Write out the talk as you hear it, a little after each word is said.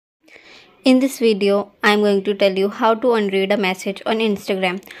In this video, I am going to tell you how to unread a message on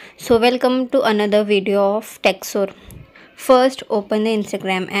Instagram. So welcome to another video of Texor. First, open the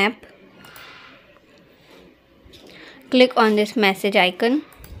Instagram app. Click on this message icon.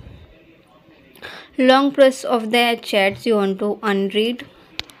 Long press of the chats you want to unread.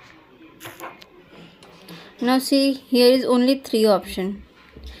 Now see, here is only 3 options.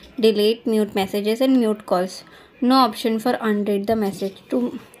 Delete, mute messages and mute calls. No option for unread the message.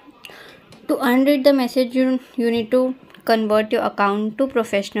 To unread the message, you need to convert your account to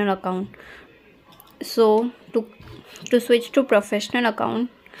professional account. So to switch to professional account,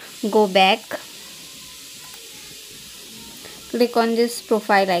 go back, click on this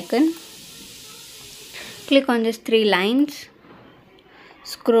profile icon, click on these 3 lines,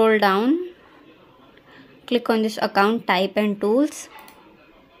 scroll down, click on this account type and tools,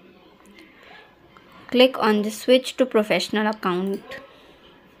 click on the switch to professional account,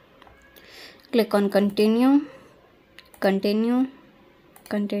 click on continue.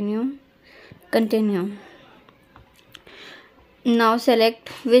 Now select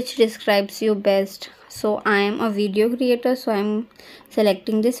which describes you best. So I am a video creator, so I am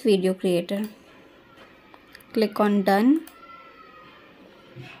selecting this video creator. Click on done.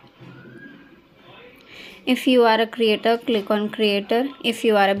 If you are a creator, click on creator. If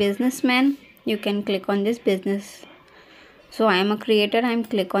you are a businessman, you can click on this business. So I am a creator, I am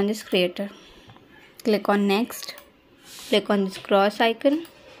click on this creator. Click on next. Click on this cross icon.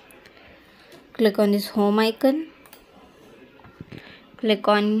 Click on this home icon. Click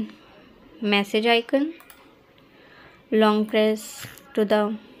on message icon. Long press to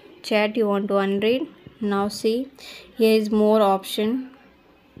the chat you want to unread. Now see, here is more option.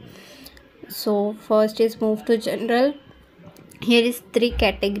 So first is move to general. Here is 3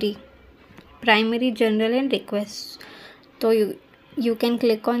 category: primary, general and requests. So you can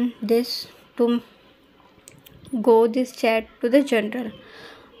click on this to go this chat to the general,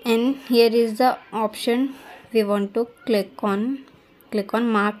 and here is the option we want to click on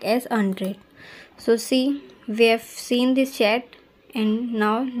mark as unread. So see, we have seen this chat and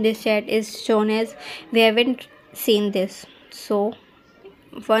now this chat is shown as we haven't seen this. So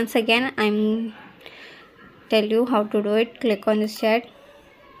once again I'm tell you how to do it. Click on this chat,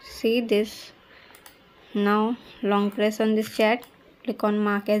 see this. Now long press on this chat, click on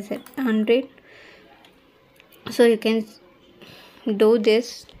mark as unread. So you can do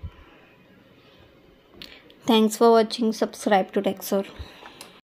this. Thanks for watching. Subscribe to Texor.